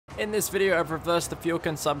In this video, I've reversed the fuel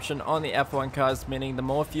consumption on the F1 cars, meaning the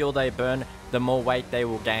more fuel they burn, the more weight they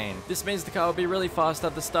will gain. This means the car will be really fast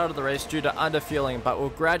at the start of the race due to underfueling, but will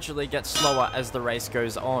gradually get slower as the race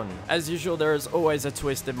goes on. As usual, there is always a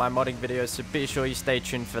twist in my modding videos, so be sure you stay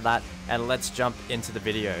tuned for that, and let's jump into the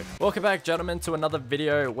video. Welcome back, gentlemen, to another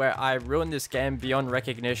video where I ruined this game beyond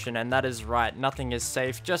recognition, and that is right, nothing is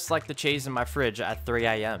safe, just like the cheese in my fridge at 3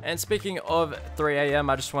 AM. And speaking of 3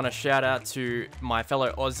 AM, I just want to shout out to my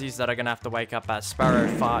fellow Aussies that are going to have to wake up at Sparrow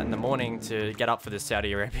far in the morning to get up for the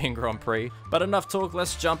Saudi Arabian Grand Prix. But enough talk,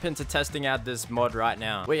 let's jump into testing out this mod right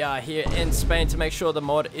now. We are here in Spain to make sure the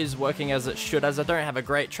mod is working as it should, as I don't have a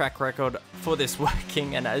great track record for this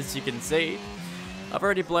working, and as you can see, I've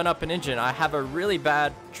already blown up an engine. I have a really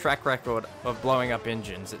bad track record of blowing up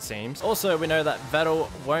engines, it seems. Also, we know that Vettel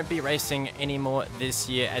won't be racing anymore this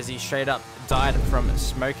year as he straight up died from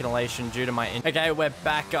smoke inhalation due to my engine. Okay, we're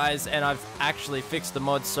back, guys, and I've actually fixed the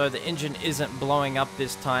mod so the engine isn't blowing up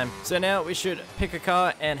this time. So now we should pick a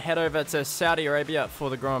car and head over to Saudi Arabia for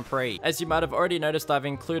the Grand Prix. As you might have already noticed, I've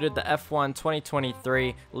included the F1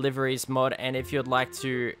 2023 liveries mod, and if you'd like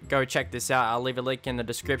to go check this out, I'll leave a link in the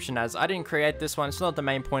description, as I didn't create this one. It's not the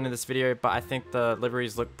main point of this video, but I think the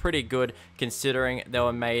liveries look pretty good considering they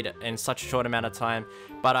were made in such a short amount of time.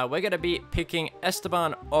 But we're going to be picking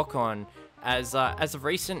Esteban Ocon, as of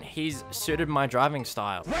recent, he's suited my driving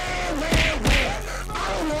style.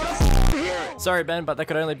 Sorry, Ben, but there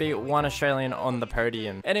could only be one Australian on the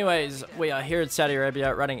podium. Anyways, we are here in Saudi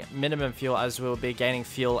Arabia running minimum fuel, as we'll be gaining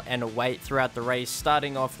fuel and weight throughout the race,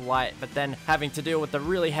 starting off light, but then having to deal with the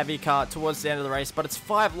really heavy car towards the end of the race. But it's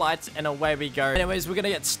 5 lights and away we go. Anyways, we're going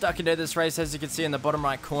to get stuck into this race. As you can see in the bottom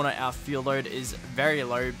right corner, our fuel load is very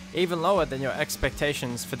low, even lower than your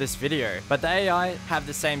expectations for this video. But the AI have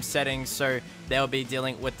the same settings, so they'll be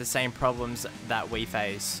dealing with the same problems that we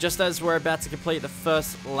face. Just as we're about to complete the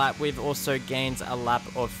first lap, we've also gained a lap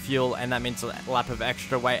of fuel, and that means a lap of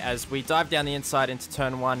extra weight as we dive down the inside into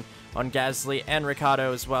turn 1 on Gasly and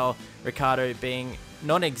Ricciardo as well. Ricciardo being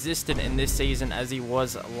non-existent in this season as he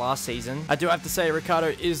was last season. I do have to say Ricciardo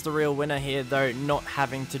is the real winner here, though, not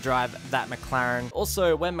having to drive that McLaren.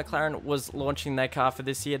 Also, when McLaren was launching their car for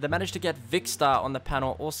this year, they managed to get Vicstar on the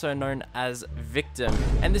panel, also known as Victim,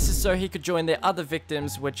 and this is so he could join their other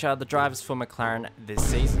victims, which are the drivers for McLaren this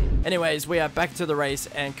season. Anyways, we are back to the race,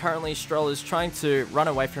 and currently Stroll is trying to run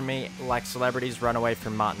away from me like celebrities run away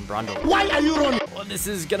from Martin Brundle. Why are you running? Well, this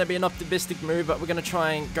is going to be an optimistic move, but we're going to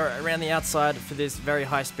try and go around the outside for this very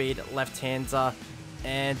high speed left-hander,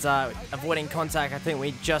 and avoiding contact. I think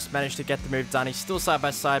we just managed to get the move done. He's still side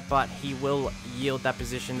by side, but he will yield that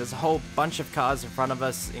position. There's a whole bunch of cars in front of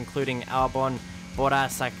us, including Albon,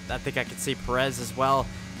 Bottas. I think I could see Perez as well,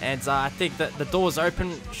 and I think that the door's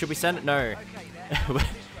open. Should we send it? No.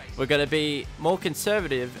 We're going to be more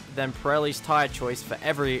conservative than Pirelli's tyre choice for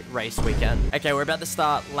every race weekend. Okay, we're about to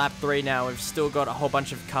start lap 3 now. We've still got a whole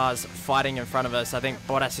bunch of cars fighting in front of us. I think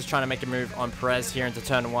Bottas is trying to make a move on Perez here into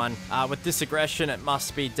turn 1. With this aggression, it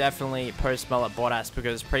must be definitely post-mullet Bottas,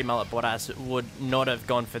 because pre-mullet Bottas would not have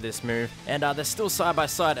gone for this move. And they're still side by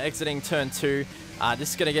side exiting turn 2. This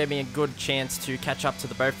is going to give me a good chance to catch up to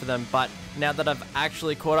the both of them, but now that I've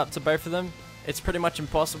actually caught up to both of them, it's pretty much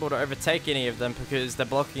impossible to overtake any of them because they're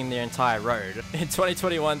blocking the entire road. In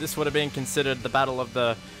 2021, this would have been considered the battle of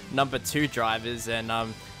the number 2 drivers, and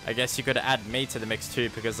I guess you could add me to the mix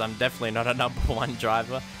too, because I'm definitely not a number 1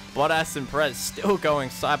 driver. Bottas and Perez still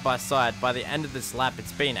going side by side. By the end of this lap,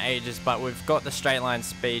 it's been ages, but we've got the straight line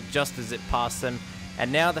speed just as it passed them,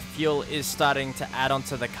 and now the fuel is starting to add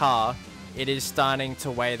onto the car. It is starting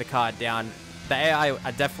to weigh the car down. The AI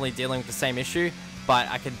are definitely dealing with the same issue, but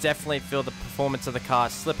I can definitely feel the performance of the car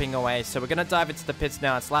slipping away. So we're going to dive into the pits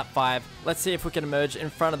now. It's lap 5. Let's see if we can emerge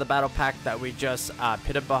in front of the battle pack that we just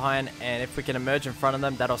pitted behind. And if we can emerge in front of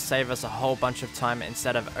them, that'll save us a whole bunch of time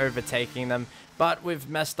instead of overtaking them. But we've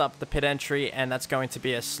messed up the pit entry, and that's going to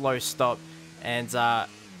be a slow stop. And, oh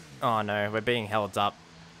no, we're being held up.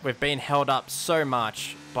 We've been held up so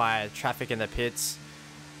much by traffic in the pits.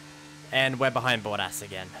 And we're behind Bottas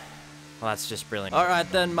again. Well, that's just brilliant.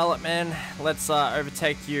 Alright then, Mullet Man, let's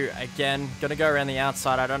overtake you again. Gonna go around the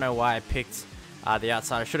outside. I don't know why I picked the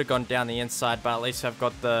outside. I should have gone down the inside, but at least I've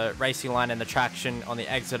got the racing line and the traction on the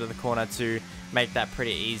exit of the corner to make that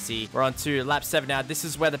pretty easy. We're on to lap 7 now. This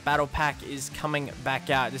is where the battle pack is coming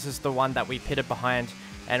back out. This is the one that we pitted behind,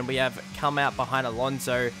 and we have come out behind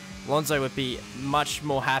Alonso. Alonso would be much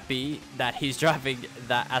more happy that he's driving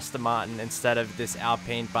that Aston Martin instead of this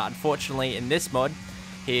Alpine, but unfortunately in this mod,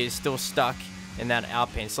 he is still stuck in that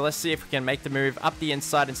Alpine. So let's see if we can make the move up the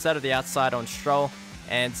inside instead of the outside on Stroll.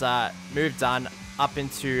 And move done. up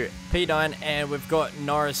into P9, and we've got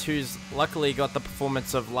Norris, who's luckily got the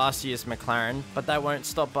performance of last year's McLaren, but that won't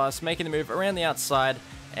stop us making the move around the outside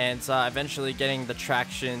and eventually getting the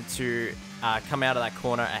traction to come out of that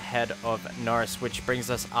corner ahead of Norris, which brings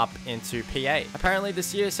us up into P8. Apparently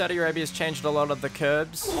this year Saudi Arabia has changed a lot of the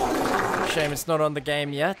curbs. Shame it's not on the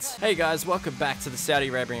game yet. Hey guys, welcome back to the Saudi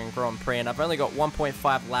Arabian Grand Prix, and I've only got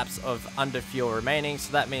 1.5 laps of under fuel remaining,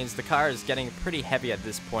 so that means the car is getting pretty heavy at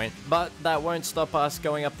this point, but that won't stop us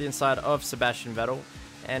going up the inside of Sebastian Vettel,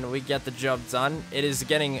 and we get the job done. It is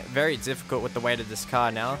getting very difficult with the weight of this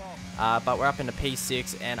car now, but we're up into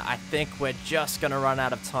P6, and I think we're just going to run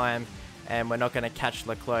out of time, and we're not going to catch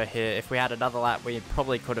Leclerc here. If we had another lap, we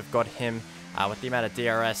probably could have got him with the amount of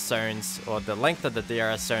DRS zones, or the length of the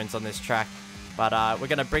DRS zones on this track. But we're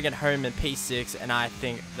going to bring it home in P6, and I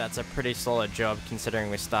think that's a pretty solid job considering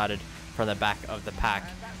we started from the back of the pack.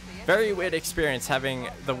 Very weird experience having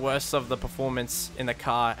the worst of the performance in the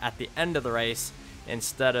car at the end of the race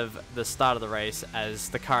instead of the start of the race, as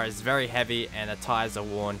the car is very heavy and the tires are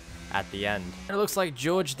worn at the end. And it looks like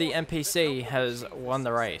George the NPC has won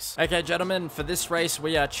the race. Okay gentlemen, for this race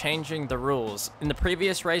we are changing the rules. In the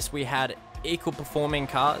previous race we had equal performing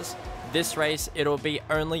cars. This race it'll be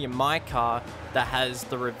only my car that has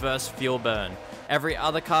the reverse fuel burn. Every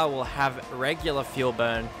other car will have regular fuel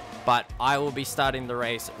burn, but I will be starting the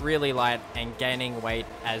race really light and gaining weight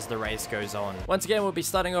as the race goes on. Once again, we'll be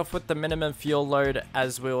starting off with the minimum fuel load,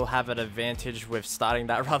 as we'll have an advantage with starting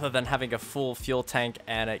that rather than having a full fuel tank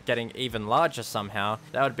and it getting even larger somehow.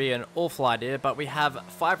 That would be an awful idea, but we have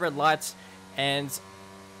 5 red lights and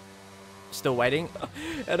still waiting.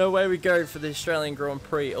 And away we go for the Australian Grand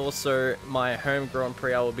Prix, also my home Grand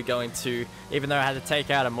Prix I will be going to, even though I had to take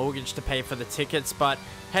out a mortgage to pay for the tickets. But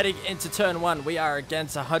heading into turn 1, we are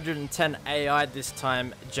against 110 AI this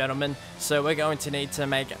time, gentlemen, so we're going to need to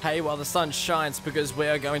make hay while the sun shines, because we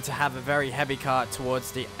are going to have a very heavy car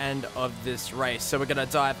towards the end of this race. So we're going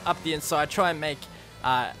to dive up the inside, try and make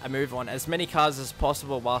a move on as many cars as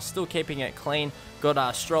possible while still keeping it clean.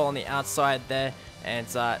 Got Stroll on the outside there, and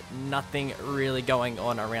nothing really going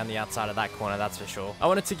on around the outside of that corner, that's for sure. I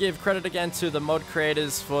wanted to give credit again to the mod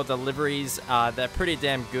creators for the liveries. They're pretty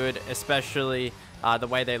damn good, especially the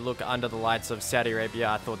way they look under the lights of Saudi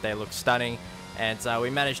Arabia. I thought they looked stunning. And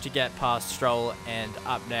we managed to get past Stroll, and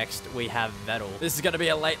up next we have Vettel. This is going to be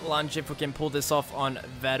a late lunge if we can pull this off on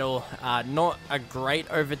Vettel. Not a great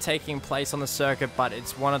overtaking place on the circuit, but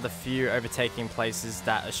it's one of the few overtaking places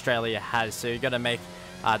that Australia has, so you've got to make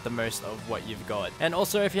the most of what you've got. And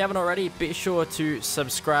also, if you haven't already, be sure to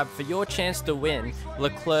subscribe for your chance to win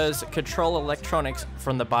Leclerc's control electronics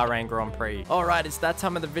from the Bahrain Grand Prix. Alright, it's that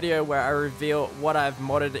time of the video where I reveal what I've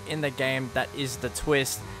modded in the game that is the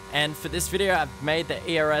twist. And for this video, I've made the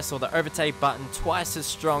ERS, or the overtake button, twice as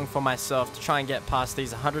strong for myself to try and get past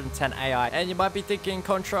these 110 AI. And you might be thinking,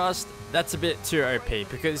 Contrast, that's a bit too OP,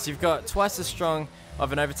 because you've got twice as strong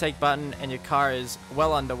of an overtake button and your car is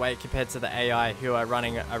well underweight compared to the AI who are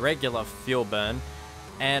running a regular fuel burn.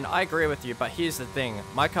 And I agree with you, but here's the thing,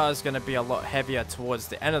 my car is going to be a lot heavier towards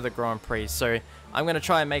the end of the Grand Prix, so I'm going to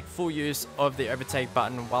try and make full use of the overtake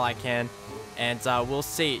button while I can, and we'll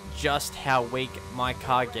see just how weak my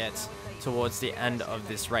car gets towards the end of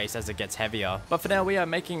this race as it gets heavier. But for now, we are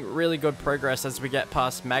making really good progress as we get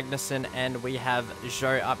past Magnussen, and we have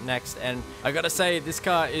Zhou up next. And I gotta say, this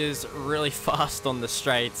car is really fast on the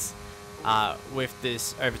straights with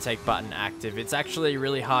this overtake button active. It's actually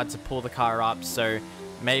really hard to pull the car up, so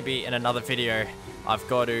maybe in another video I've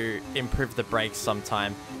got to improve the brakes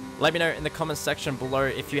sometime. Let me know in the comments section below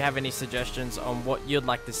if you have any suggestions on what you'd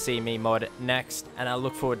like to see me mod next, and I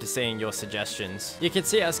look forward to seeing your suggestions. You can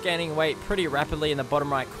see us gaining weight pretty rapidly in the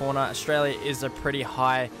bottom right corner. Australia is a pretty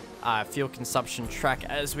high fuel consumption track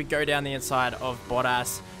as we go down the inside of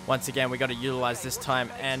Bottas. Once again, we got to utilize this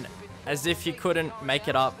time, and as if you couldn't make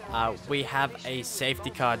it up, we have a safety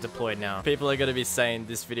car deployed now. People are going to be saying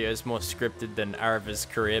this video is more scripted than Arava's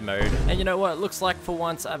career mode. And you know what? It looks like for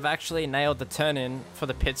once I've actually nailed the turn-in for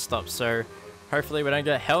the pit stop. So hopefully we don't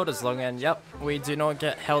get held as long. And yep, we do not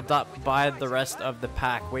get held up by the rest of the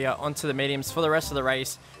pack. We are onto the mediums for the rest of the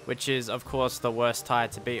race, which is of course the worst tire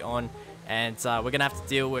to be on. And we're going to have to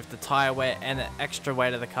deal with the tire wear and the extra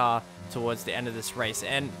weight of the car towards the end of this race.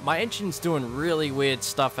 And my engine's doing really weird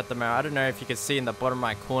stuff at the moment. I don't know if you can see in the bottom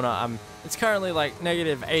right corner, it's currently like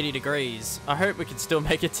negative 80 degrees. I hope we can still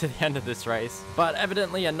make it to the end of this race, but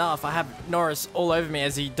evidently enough, I have Norris all over me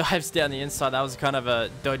as he dives down the inside. That was kind of a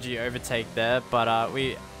dodgy overtake there, but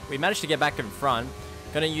we managed to get back in front.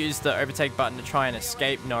 Gonna use the overtake button to try and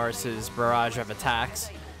escape Norris's barrage of attacks.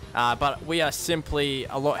 But we are simply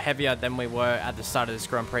a lot heavier than we were at the start of this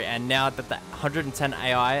Grand Prix, and now that the 110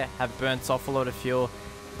 AI have burnt off a lot of fuel,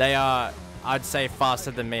 they are, I'd say,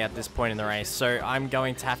 faster than me at this point in the race. So I'm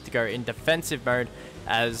going to have to go in defensive mode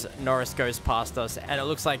as Norris goes past us, and it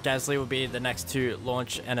looks like Gasly will be the next to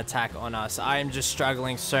launch an attack on us. I am just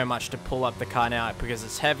struggling so much to pull up the car now because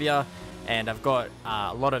it's heavier, and I've got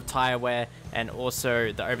a lot of tire wear, and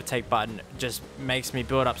also the overtake button just makes me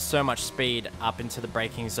build up so much speed up into the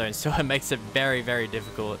braking zone, so it makes it very, very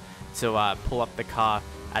difficult to pull up the car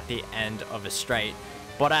at the end of a straight.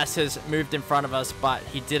 Bottas has moved in front of us, but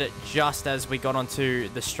he did it just as we got onto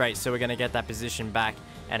the straight, so we're going to get that position back,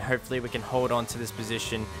 and hopefully we can hold on to this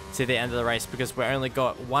position to the end of the race because we've only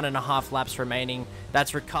got 1.5 laps remaining.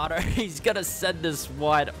 That's Ricciardo. He's going to send us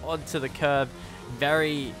wide onto the curb.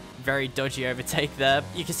 Very, very dodgy overtake there.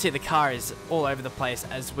 You can see the car is all over the place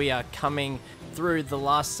as we are coming through the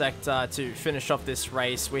last sector to finish off this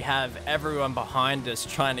race. We have everyone behind us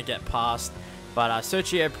trying to get past, but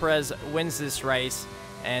Sergio Perez wins this race,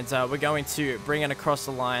 and we're going to bring it across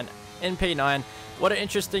the line in P9. What an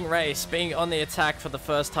interesting race, being on the attack for the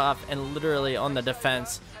first half and literally on the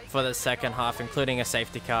defense for the second half, including a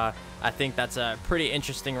safety car. I think that's a pretty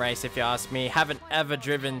interesting race if you ask me. Haven't ever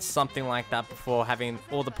driven something like that before, having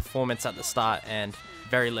all the performance at the start and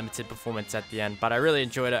very limited performance at the end, but I really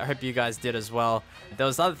enjoyed it. I hope you guys did as well. There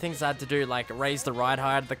was other things I had to do, like raise the ride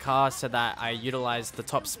height of the car so that I utilized the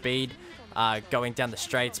top speed going down the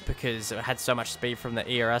straights because it had so much speed from the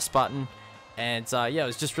ERS button. And yeah, it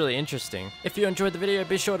was just really interesting. If you enjoyed the video,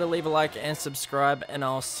 be sure to leave a like and subscribe, and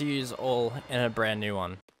I'll see you all in a brand new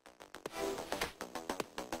one.